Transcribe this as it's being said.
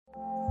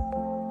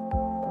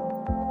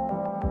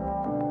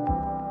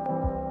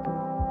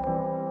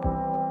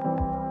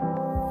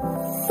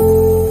Hi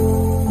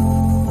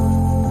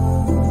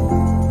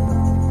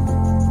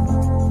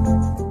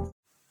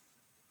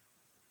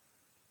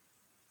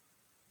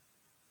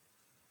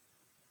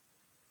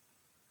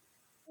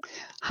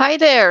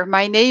there,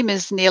 my name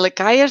is Nele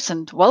Kayers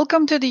and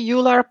welcome to the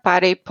EULAR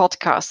PARE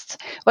podcast,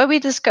 where we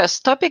discuss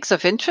topics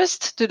of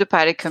interest to the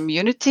PARE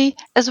community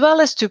as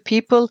well as to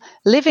people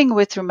living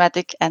with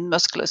rheumatic and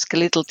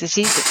musculoskeletal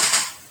diseases.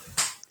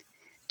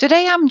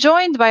 Today I'm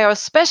joined by our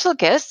special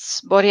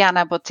guests,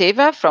 Boriana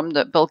Boteva from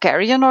the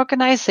Bulgarian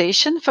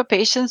Organization for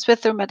Patients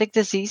with Rheumatic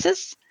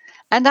Diseases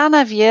and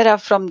Ana Vieira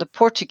from the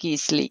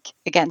Portuguese League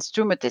Against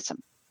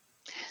Rheumatism.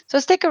 So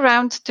stick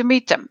around to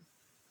meet them.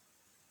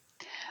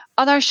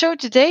 On our show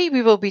today,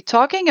 we will be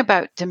talking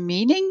about the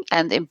meaning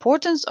and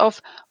importance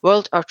of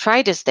World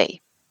Arthritis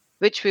Day,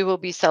 which we will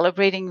be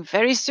celebrating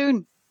very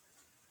soon.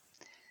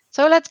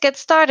 So let's get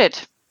started.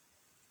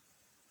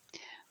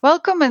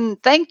 Welcome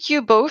and thank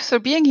you both for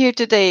being here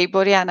today,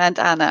 Boriana and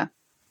Ana.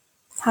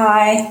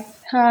 Hi.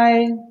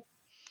 Hi.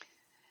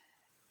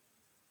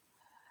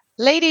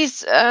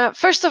 Ladies,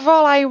 first of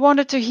all, I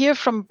wanted to hear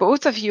from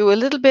both of you a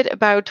little bit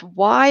about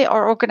why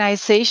our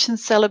organization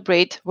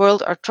celebrate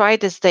World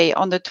Arthritis Day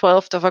on the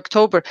 12th of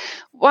October.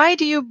 Why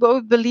do you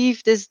both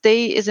believe this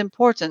day is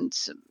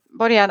important?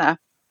 Boriana.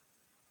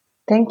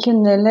 Thank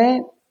you,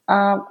 Nele.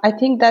 I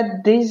think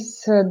that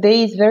this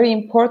day is very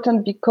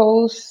important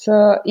because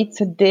it's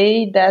a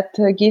day that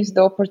gives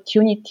the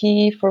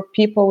opportunity for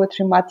people with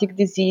rheumatic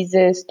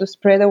diseases to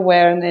spread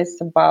awareness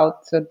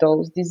about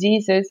those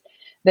diseases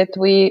that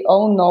we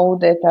all know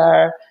that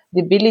are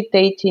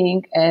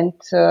debilitating and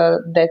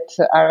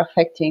that are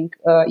affecting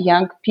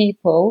young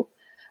people,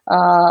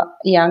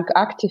 young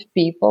active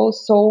people.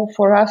 So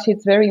for us,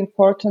 it's very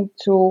important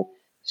to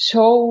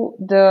show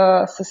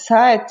the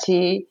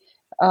society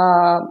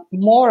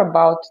more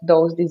about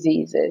those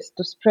diseases,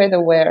 to spread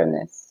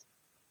awareness.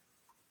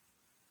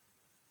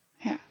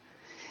 Yeah.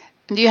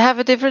 Do you have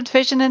a different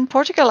vision in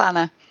Portugal,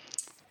 Ana?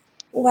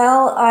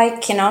 Well, I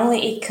can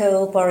only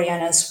echo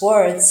Boriana's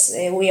words.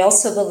 We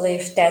also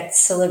believe that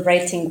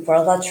celebrating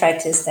World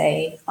Arthritis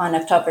Day on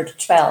October the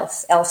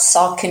 12th helps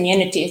our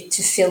community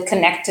to feel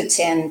connected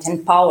and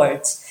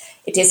empowered.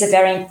 It is a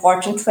very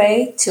important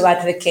way to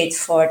advocate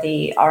for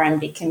the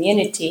RMD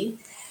community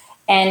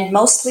and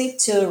mostly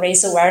to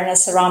raise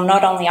awareness around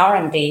not only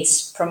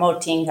RMDs,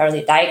 promoting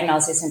early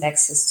diagnosis and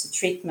access to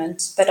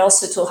treatment, but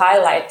also to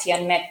highlight the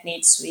unmet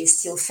needs we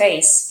still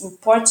face. In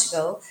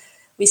Portugal,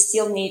 we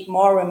still need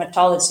more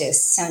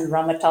rheumatologists and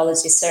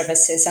rheumatology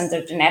services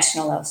under the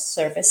National Health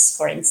Service,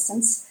 for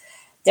instance.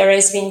 There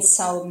has been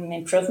some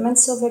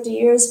improvements over the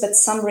years, but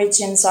some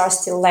regions are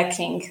still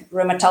lacking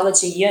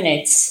rheumatology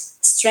units,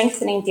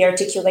 strengthening the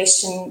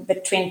articulation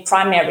between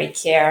primary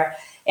care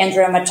and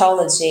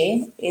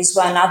rheumatology is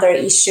one other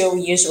issue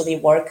we usually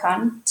work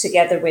on,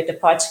 together with the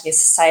Portuguese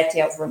Society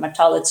of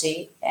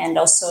Rheumatology and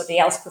also the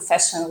Health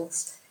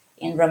Professionals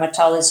in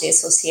Rheumatology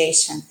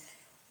Association.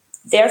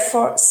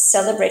 Therefore,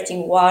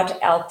 celebrating WOD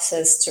helps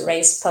us to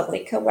raise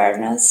public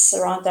awareness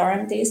around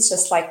RMDs,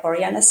 just like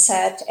Boriana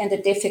said, and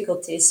the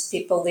difficulties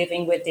people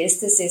living with these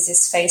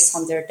diseases face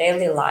on their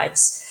daily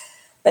lives.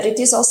 But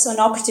it is also an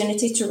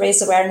opportunity to raise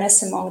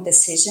awareness among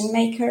decision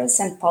makers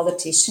and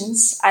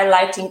politicians,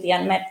 highlighting the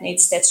unmet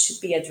needs that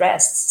should be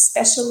addressed,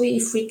 especially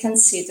if we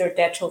consider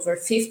that over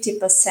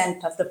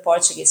 50% of the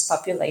Portuguese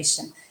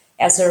population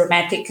has a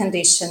rheumatic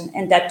condition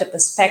and that the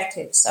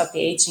perspectives of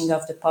the aging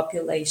of the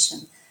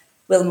population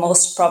will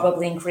most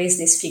probably increase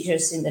these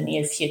figures in the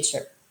near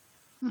future.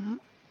 Mm-hmm.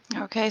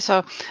 Okay,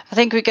 so I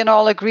think we can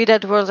all agree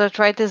that World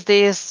Arthritis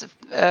Day is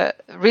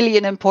really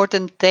an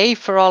important day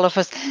for all of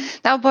us.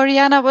 Now,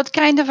 Boriana, what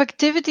kind of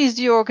activities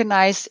do you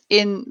organize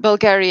in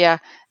Bulgaria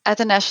at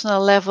the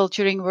national level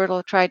during World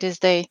Arthritis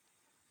Day?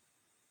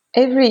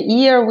 Every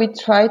year we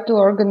try to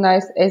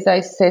organize, as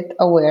I said,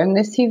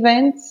 awareness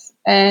events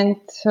and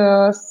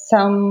for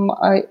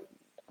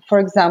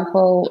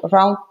example,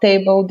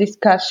 roundtable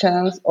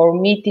discussions or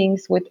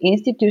meetings with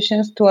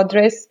institutions to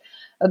address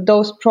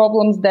those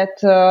problems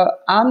that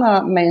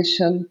Ana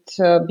mentioned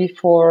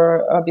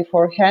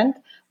beforehand.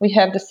 We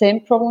have the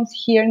same problems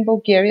here in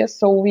Bulgaria,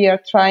 so we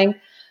are trying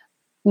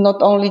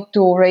not only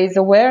to raise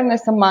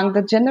awareness among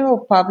the general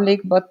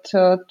public, but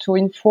to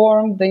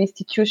inform the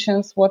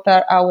institutions what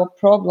are our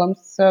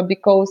problems,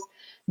 because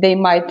they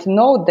might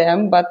know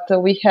them, but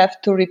we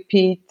have to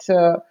repeat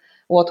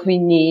what we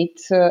need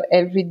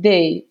every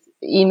day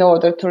in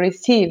order to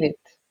receive it.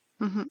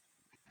 Mm-hmm.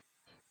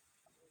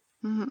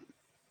 Mm-hmm.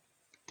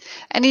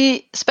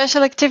 Any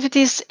special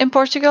activities in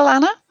Portugal,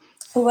 Ana?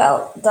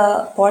 Well,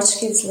 the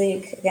Portuguese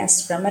League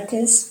Against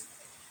Rheumatism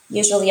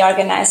usually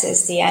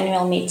organizes the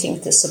annual meeting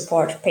to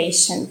support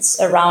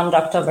patients around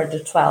October the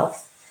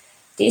 12th.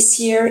 This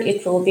year,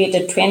 it will be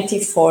the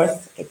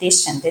 24th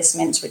edition. This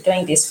means we're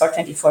doing this for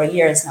 24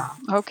 years now.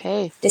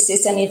 Okay. This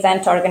is an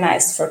event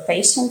organized for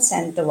patients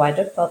and the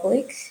wider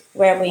public,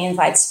 where we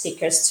invite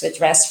speakers to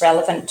address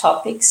relevant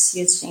topics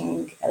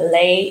using a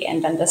lay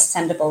and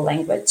understandable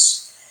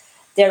language.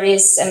 There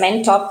is a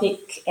main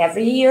topic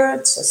every year,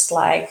 just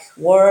like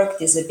work,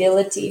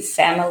 disability,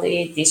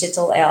 family,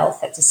 digital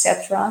health,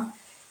 etc.,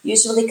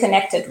 usually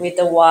connected with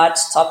the WOD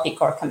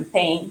topic or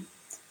campaign.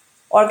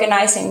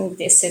 Organizing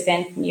this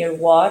event near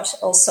WOD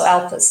also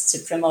helps us to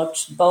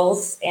promote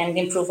both and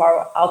improve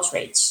our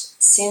outreach.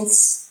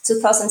 Since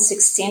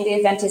 2016, the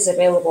event is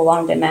available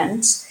on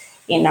demand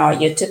in our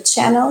YouTube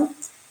channel.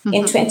 Mm-hmm.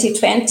 In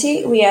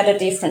 2020, we had a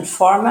different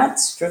format,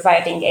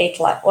 providing 8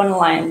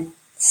 online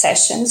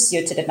sessions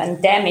due to the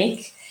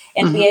pandemic,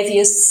 and mm-hmm. we have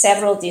used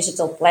several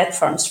digital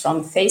platforms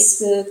from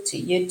Facebook to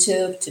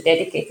YouTube to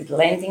dedicated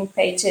landing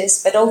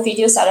pages, but all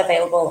videos are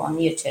available on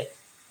YouTube.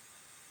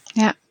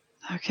 Yeah.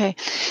 Okay.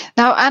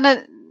 Now,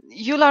 Anna,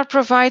 EULAR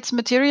provides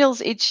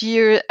materials each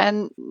year,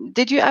 and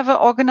did you ever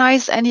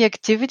organize any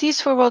activities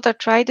for World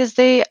Arthritis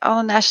Day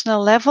on a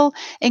national level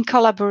in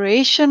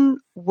collaboration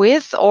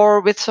with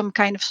or with some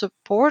kind of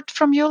support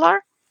from EULAR?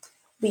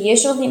 We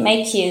usually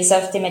make use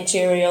of the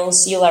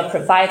materials EULAR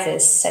provides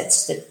us,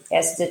 such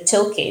as the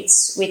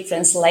toolkits. We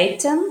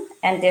translate them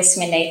and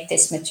disseminate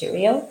this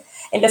material.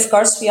 And of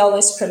course, we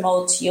always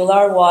promote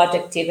EULAR WOD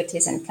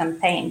activities and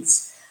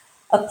campaigns.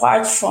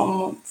 Apart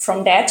from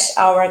that,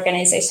 our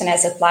organization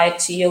has applied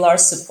to EULAR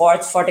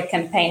support for the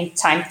campaign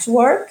Time to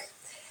Work.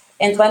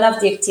 And one of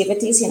the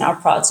activities in our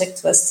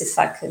project was to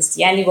focus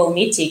the annual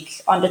meeting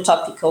on the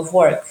topic of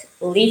work.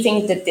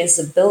 Leaving the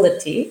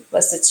Disability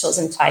was the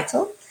chosen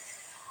title.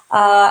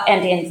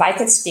 And the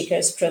invited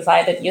speakers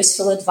provided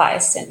useful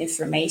advice and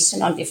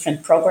information on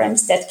different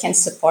programs that can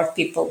support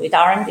people with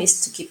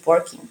RMDs to keep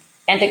working.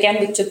 And again,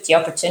 we took the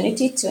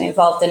opportunity to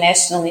involve the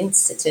National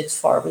Institute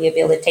for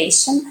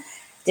Rehabilitation,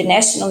 the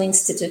National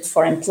Institute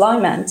for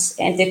Employment,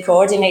 and the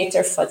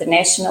coordinator for the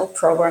National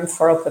Program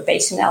for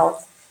Occupational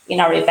Health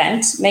in our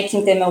event,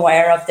 making them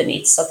aware of the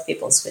needs of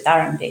people with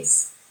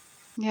RMDs.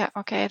 Yeah,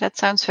 okay, that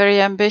sounds very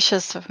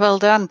ambitious. Well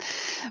done.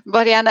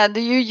 Boriana,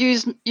 do you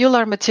use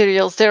EULAR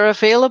materials? They're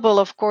available,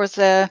 of course.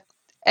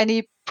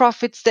 Any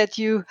profits that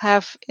you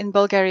have in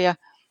Bulgaria?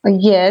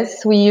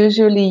 Yes, we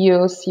usually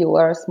use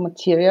EULAR's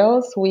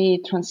materials.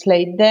 We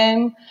translate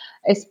them,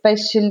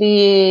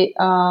 especially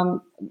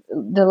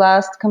the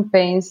last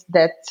campaigns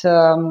that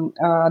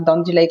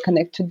Don't Delay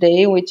Connect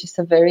Today, which is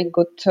a very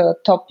good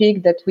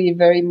topic that we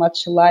very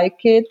much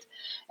like it.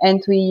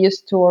 And we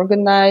used to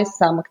organize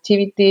some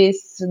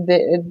activities.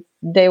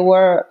 They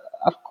were,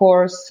 of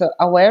course,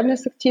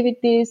 awareness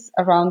activities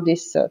around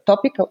this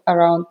topic,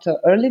 around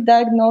early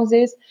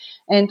diagnosis.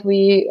 And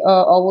we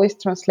always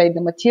translate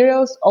the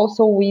materials.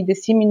 Also, we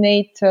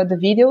disseminate the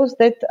videos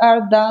that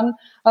are done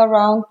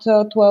around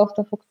 12th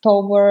of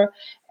October.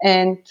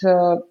 And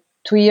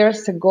 2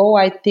 years ago,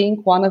 I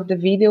think one of the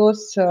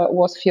videos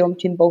was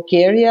filmed in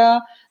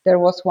Bulgaria. There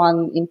was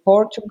one in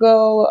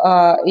Portugal.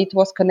 It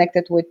was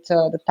connected with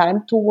the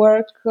Time to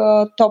Work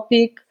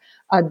topic,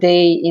 a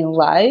day in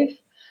life.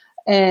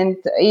 And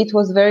it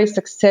was very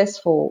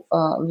successful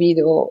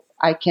video,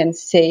 I can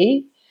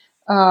say.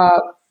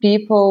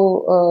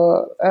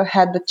 People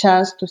had the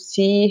chance to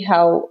see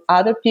how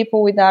other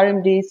people with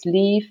RMDs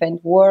live and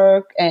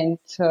work and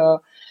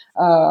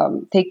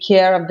take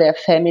care of their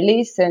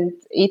families. And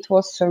it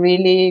was a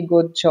really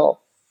good job.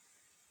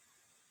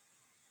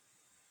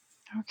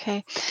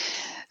 Okay.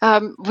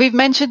 We've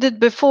mentioned it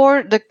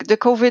before, the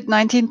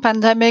COVID-19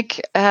 pandemic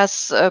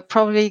has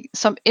probably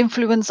some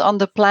influence on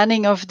the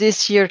planning of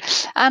this year.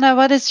 Anna,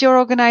 what is your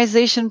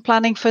organization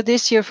planning for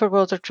this year for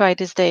World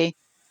Arthritis Day?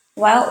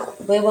 Well,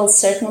 we will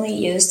certainly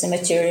use the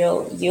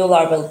material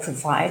EULAR will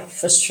provide,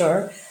 for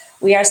sure.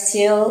 We are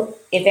still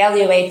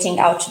evaluating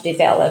how to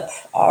develop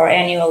our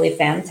annual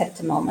event at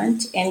the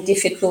moment, and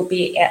if it will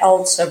be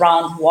held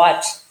around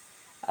what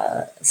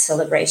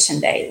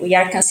celebration day. We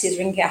are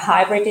considering a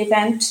hybrid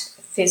event,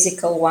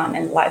 physical one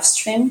and live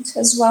streamed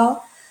as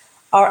well.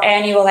 Our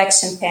annual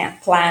action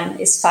plan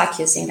is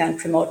focusing on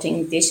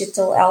promoting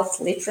digital health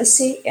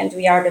literacy, and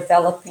we are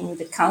developing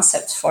the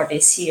concept for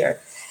this year.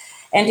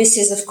 And this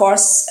is, of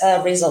course,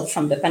 a result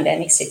from the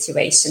pandemic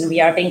situation. We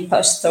are being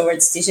pushed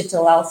towards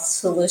digital health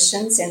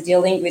solutions and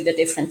dealing with the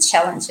different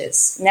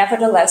challenges.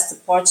 Nevertheless, the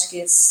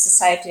Portuguese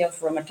Society of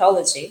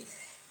Rheumatology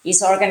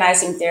is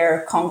organizing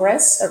their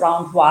congress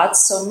around WOD,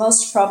 so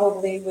most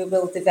probably we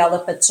will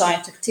develop a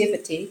joint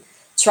activity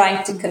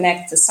trying to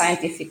connect the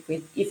scientific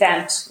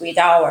event with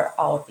our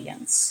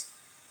audience.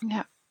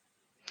 Yeah.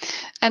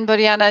 And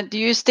Boriana, do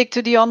you stick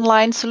to the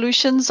online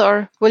solutions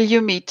or will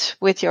you meet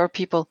with your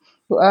people?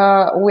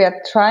 We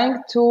are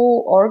trying to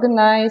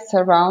organize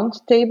a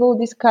roundtable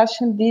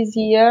discussion this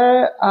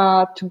year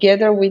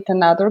together with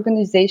another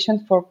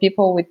organization for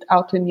people with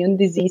autoimmune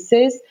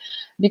diseases,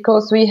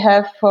 because we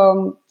have,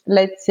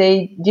 let's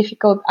say,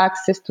 difficult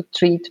access to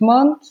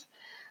treatment.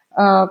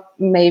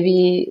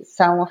 Maybe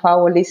some of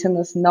our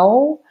listeners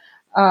know.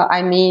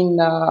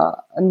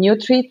 New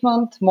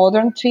treatment,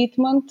 modern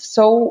treatment.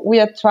 So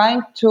we are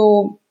trying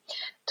to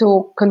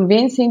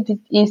convince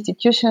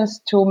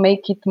institutions to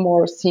make it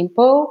more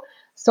simple.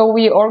 So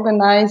we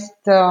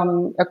organized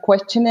a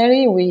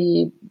questionnaire.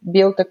 We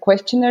built a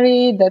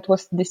questionnaire that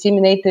was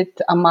disseminated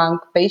among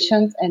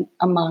patients and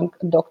among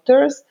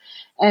doctors.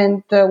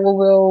 And we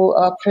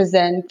will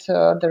present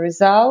the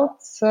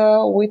results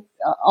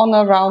on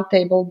a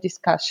roundtable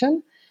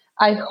discussion.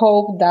 I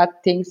hope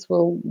that things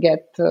will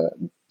get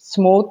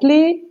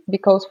smoothly,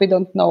 because we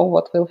don't know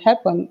what will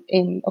happen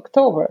in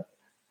October.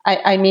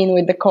 I mean,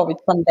 with the COVID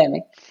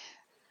pandemic.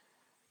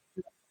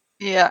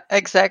 Yeah,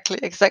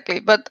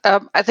 exactly. But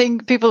I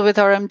think people with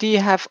RMD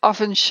have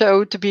often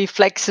showed to be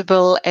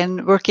flexible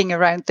and working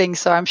around things.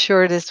 So I'm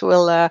sure this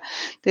will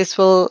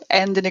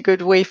end in a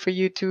good way for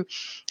you too,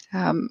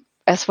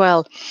 as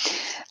well.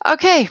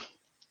 Okay,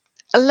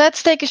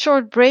 let's take a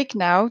short break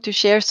now to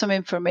share some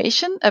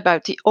information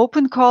about the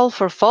open call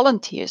for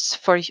volunteers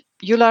for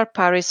EULAR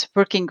Paris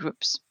working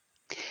groups.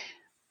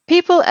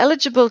 People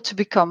eligible to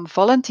become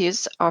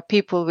volunteers are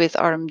people with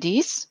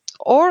RMDs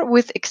or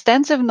with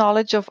extensive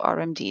knowledge of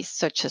RMDs,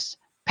 such as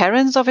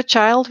parents of a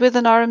child with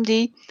an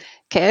RMD,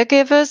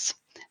 caregivers,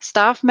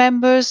 staff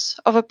members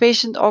of a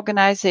patient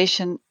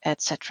organization,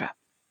 etc.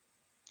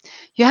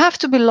 You have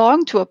to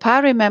belong to a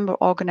PARI member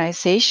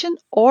organization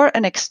or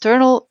an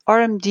external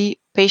RMD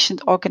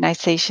patient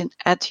organization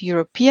at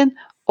European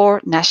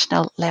or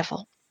national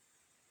level.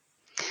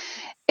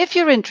 If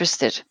you're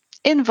interested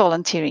in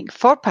volunteering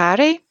for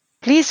PARI,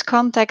 please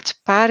contact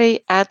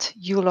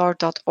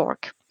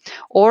pari@eular.org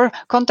or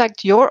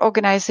contact your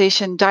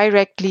organization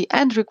directly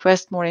and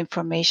request more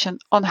information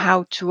on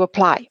how to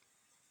apply.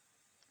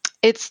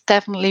 It's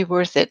definitely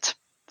worth it,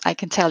 I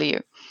can tell you.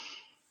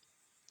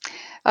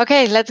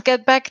 Okay, let's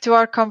get back to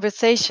our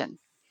conversation.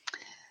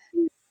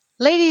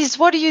 Ladies,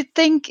 what do you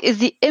think is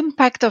the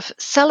impact of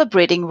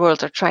celebrating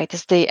World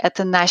Arthritis Day at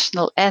the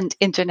national and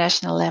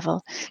international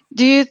level?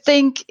 Do you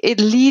think it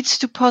leads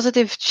to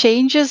positive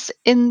changes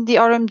in the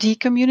RMD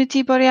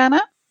community,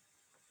 Boriana?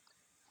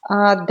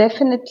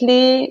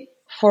 Definitely,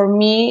 for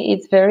me,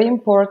 it's very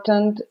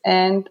important.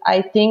 And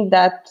I think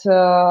that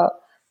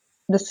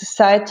the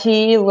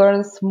society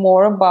learns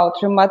more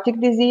about rheumatic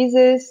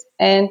diseases,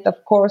 and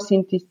of course,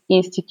 in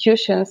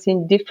institutions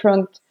in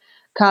different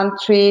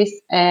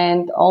countries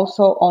and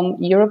also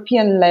on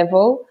European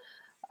level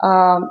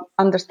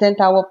understand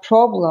our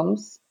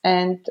problems.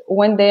 And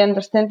when they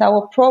understand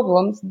our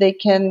problems, they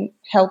can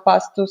help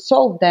us to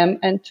solve them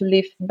and to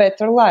live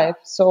better life.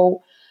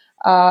 So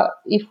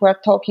if we're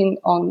talking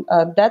on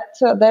that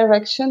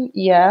direction,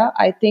 yeah,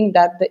 I think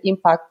that the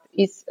impact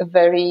is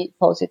very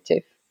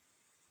positive.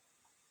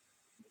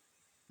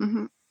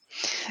 Mm-hmm.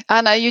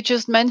 Anna, you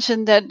just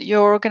mentioned that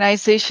your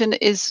organization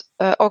is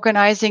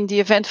organizing the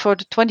event for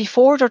the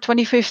 24th or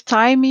 25th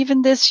time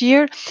even this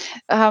year.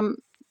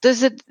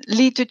 Does it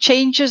lead to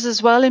changes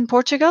as well in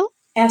Portugal?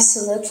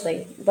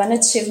 Absolutely. One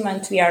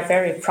achievement we are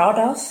very proud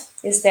of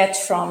is that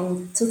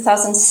from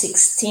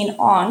 2016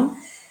 on,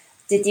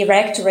 the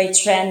Directorate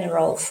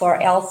General for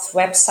Health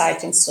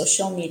website and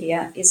social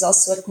media is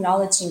also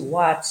acknowledging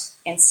what,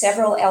 and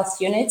several health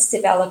units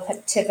develop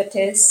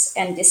activities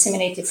and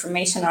disseminate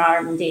information on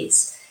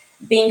RMDs.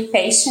 Being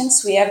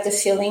patients, we have the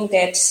feeling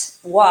that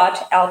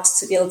what helps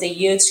to build a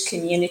huge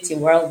community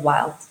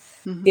worldwide.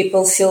 Mm-hmm.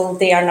 People feel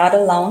they are not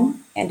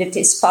alone, and it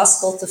is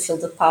possible to feel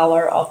the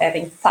power of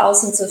having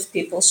thousands of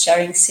people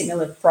sharing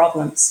similar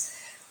problems.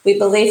 We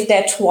believe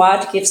that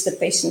what gives the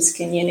patients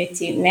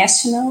community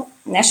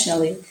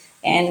nationally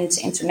and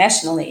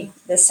internationally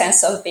the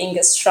sense of being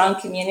a strong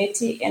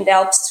community, and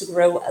helps to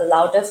grow a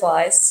louder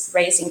voice,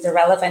 raising the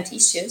relevant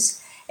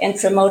issues and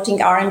promoting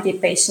RMD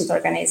patient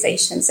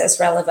organizations as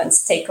relevant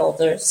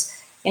stakeholders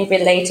in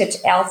related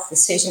health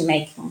decision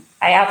making.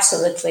 I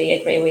absolutely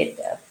agree with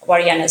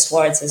Boriana's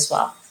words as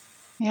well.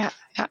 Yeah.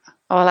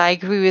 Well, I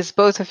agree with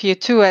both of you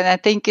too, and I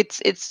think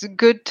it's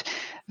good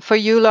for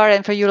EULAR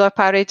and for EULAR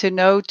Pari to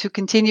know to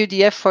continue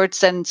the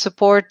efforts and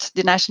support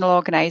the national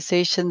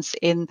organizations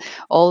in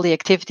all the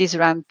activities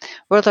around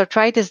World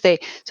Arthritis Day.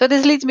 So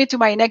this leads me to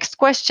my next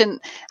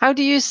question. How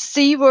do you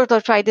see World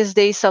Arthritis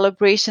Day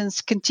celebrations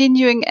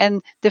continuing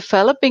and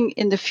developing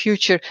in the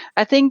future?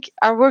 I think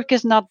our work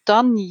is not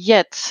done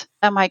yet.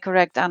 Am I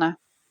correct, Anna?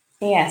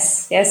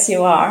 Yes,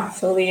 you are.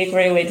 Fully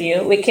agree with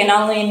you. We can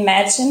only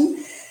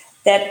imagine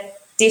that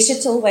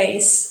digital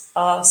ways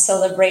of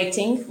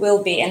celebrating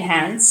will be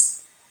enhanced,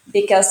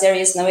 because there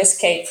is no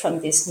escape from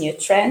this new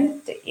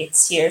trend.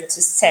 It's here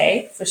to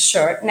stay, for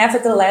sure.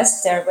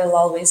 Nevertheless, there will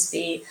always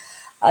be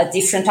a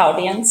different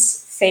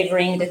audience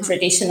favoring the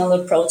traditional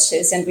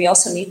approaches, and we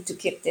also need to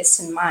keep this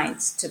in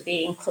mind to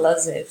be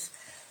inclusive.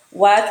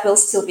 What will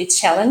still be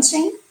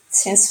challenging,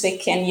 since we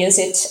can use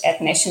it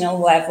at national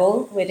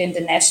level within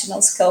the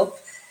national scope,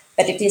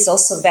 but it is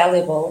also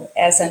valuable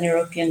as an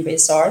European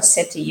resource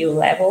at EU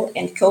level,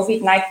 and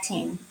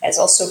COVID-19 has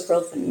also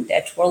proven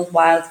that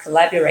worldwide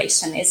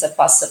collaboration is a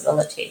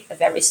possibility, a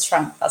very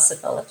strong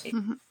possibility.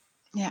 Mm-hmm.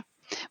 Yeah.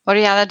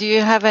 Boriana, do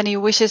you have any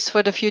wishes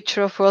for the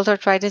future of World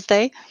Arthritis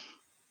Day?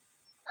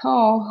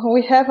 Oh,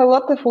 we have a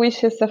lot of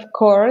wishes, of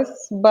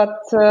course, but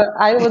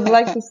I would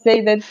like to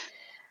say that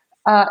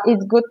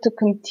it's good to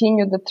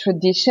continue the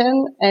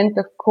tradition and,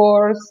 of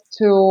course,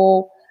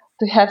 to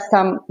have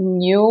some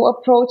new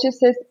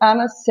approaches, as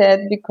Anna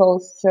said,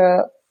 because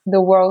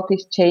the world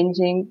is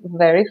changing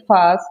very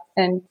fast,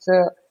 and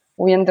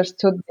we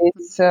understood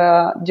this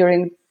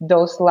during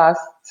those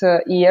last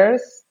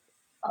years,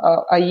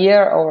 a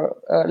year or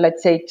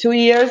let's say 2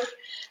 years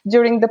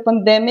during the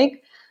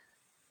pandemic.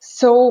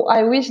 So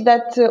I wish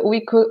that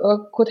we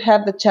could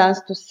have the chance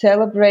to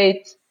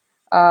celebrate.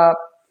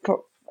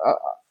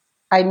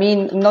 I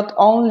mean, not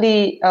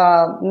only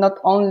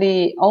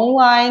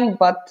online,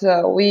 but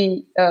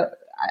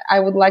I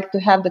would like to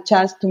have the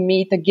chance to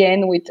meet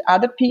again with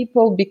other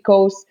people,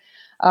 because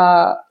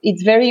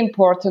it's very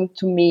important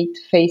to meet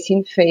face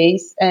in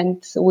face,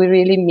 and we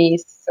really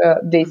miss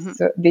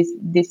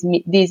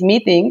these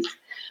meetings.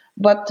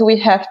 But we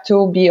have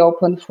to be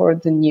open for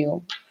the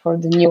new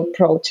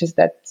approaches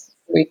that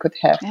we could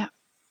have. Yeah.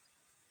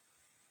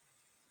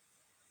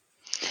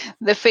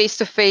 The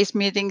face-to-face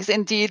meetings,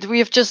 indeed. We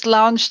have just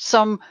launched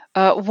some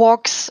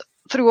walks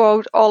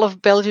throughout all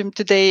of Belgium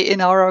today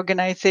in our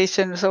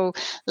organization. So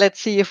let's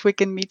see if we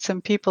can meet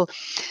some people.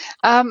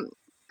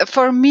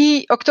 For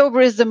me,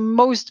 October is the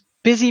most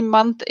busy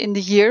month in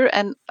the year,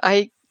 and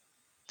I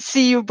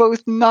see you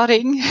both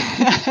nodding.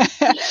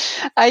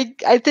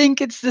 I think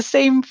it's the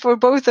same for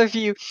both of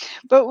you.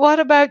 But what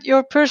about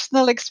your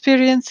personal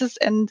experiences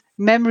and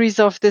memories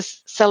of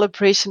this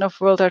celebration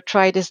of World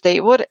Arthritis Day?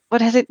 What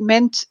has it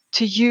meant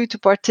to you to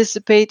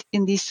participate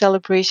in these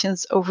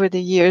celebrations over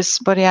the years,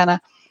 Boriana?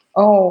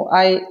 Oh,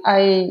 I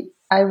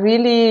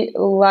really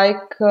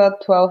like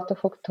 12th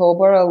of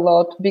October a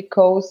lot,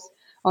 because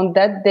on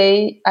that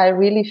day, I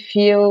really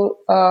feel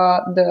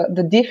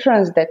the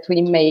difference that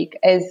we make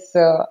as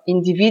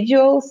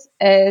individuals,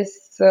 as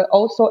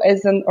also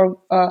as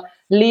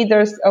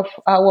leaders of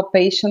our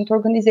patient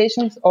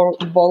organizations or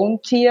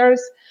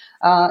volunteers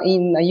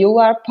in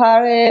EULAR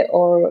PARE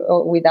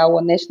or with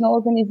our national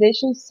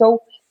organizations.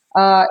 So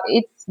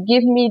it is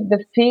giving me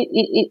the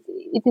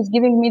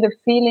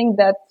feeling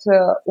that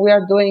we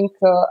are doing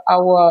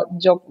our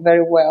job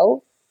very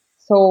well.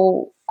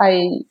 So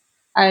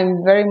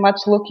I'm very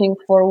much looking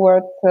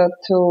forward to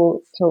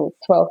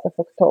 12th of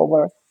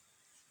October.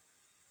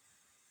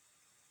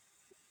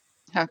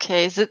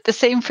 Okay, is it the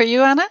same for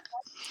you, Anna?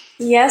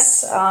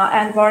 Yes,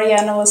 and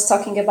Boriana was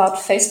talking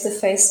about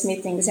face-to-face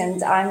meetings,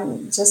 and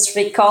I'm just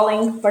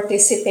recalling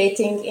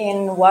participating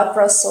in WOD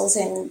Brussels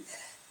in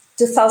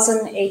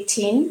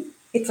 2018.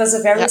 It was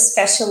a very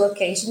special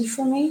occasion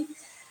for me.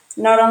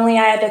 Not only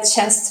I had a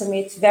chance to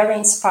meet very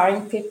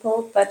inspiring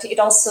people, but it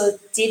also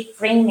did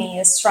bring me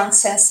a strong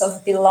sense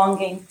of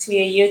belonging to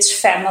a huge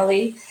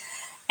family.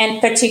 And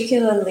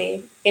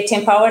particularly, it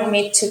empowered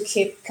me to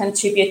keep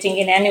contributing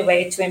in any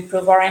way to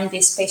improve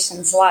RMD's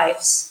patients'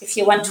 lives. If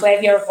you want to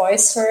have your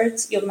voice heard,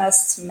 you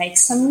must make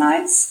some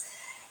noise.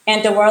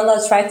 And the World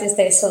Arthritis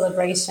Day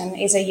celebration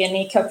is a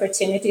unique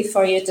opportunity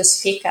for you to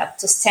speak up,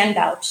 to stand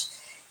out.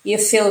 You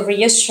feel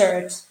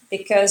reassured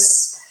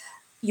because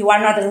you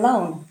are not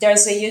alone.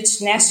 There's a huge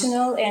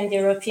national and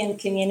European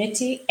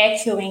community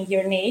echoing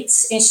your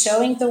needs and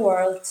showing the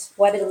world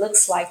what it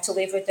looks like to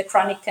live with a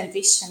chronic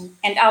condition,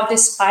 and how,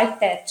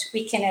 despite that,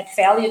 we can add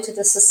value to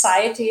the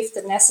society if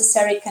the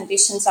necessary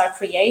conditions are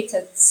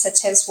created,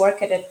 such as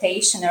work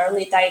adaptation,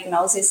 early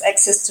diagnosis,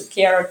 access to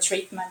care or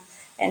treatment,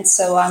 and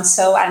so on.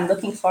 So I'm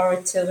looking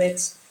forward to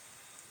it.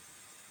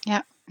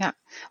 Yeah.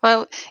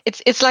 Well,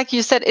 it's like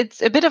you said,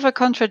 it's a bit of a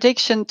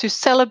contradiction to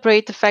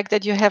celebrate the fact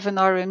that you have an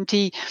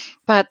RMD,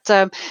 but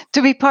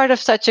to be part of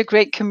such a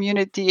great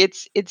community,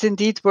 it's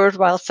indeed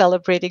worthwhile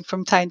celebrating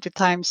from time to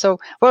time. So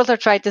World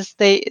Arthritis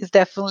Day is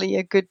definitely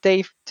a good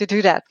day to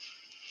do that.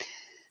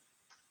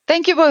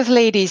 Thank you both,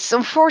 ladies.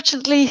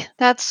 Unfortunately,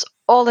 that's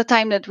all the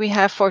time that we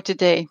have for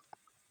today.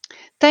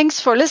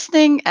 Thanks for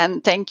listening,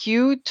 and thank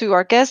you to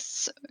our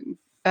guests,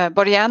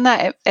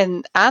 Boriana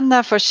and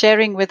Anna, for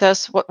sharing with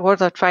us what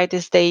World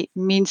Arthritis Day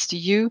means to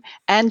you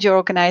and your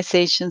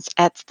organizations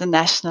at the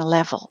national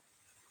level.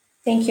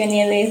 Thank you,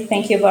 Neely.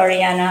 Thank you,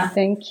 Boriana.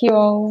 Thank you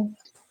all.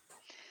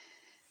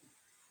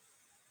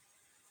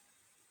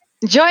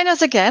 Join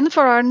us again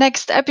for our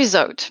next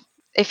episode.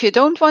 If you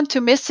don't want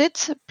to miss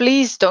it,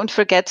 please don't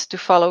forget to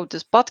follow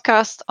this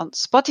podcast on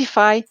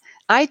Spotify,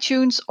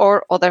 iTunes,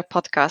 or other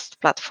podcast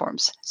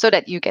platforms so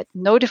that you get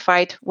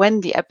notified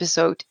when the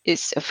episode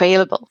is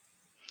available.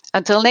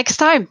 Until next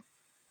time.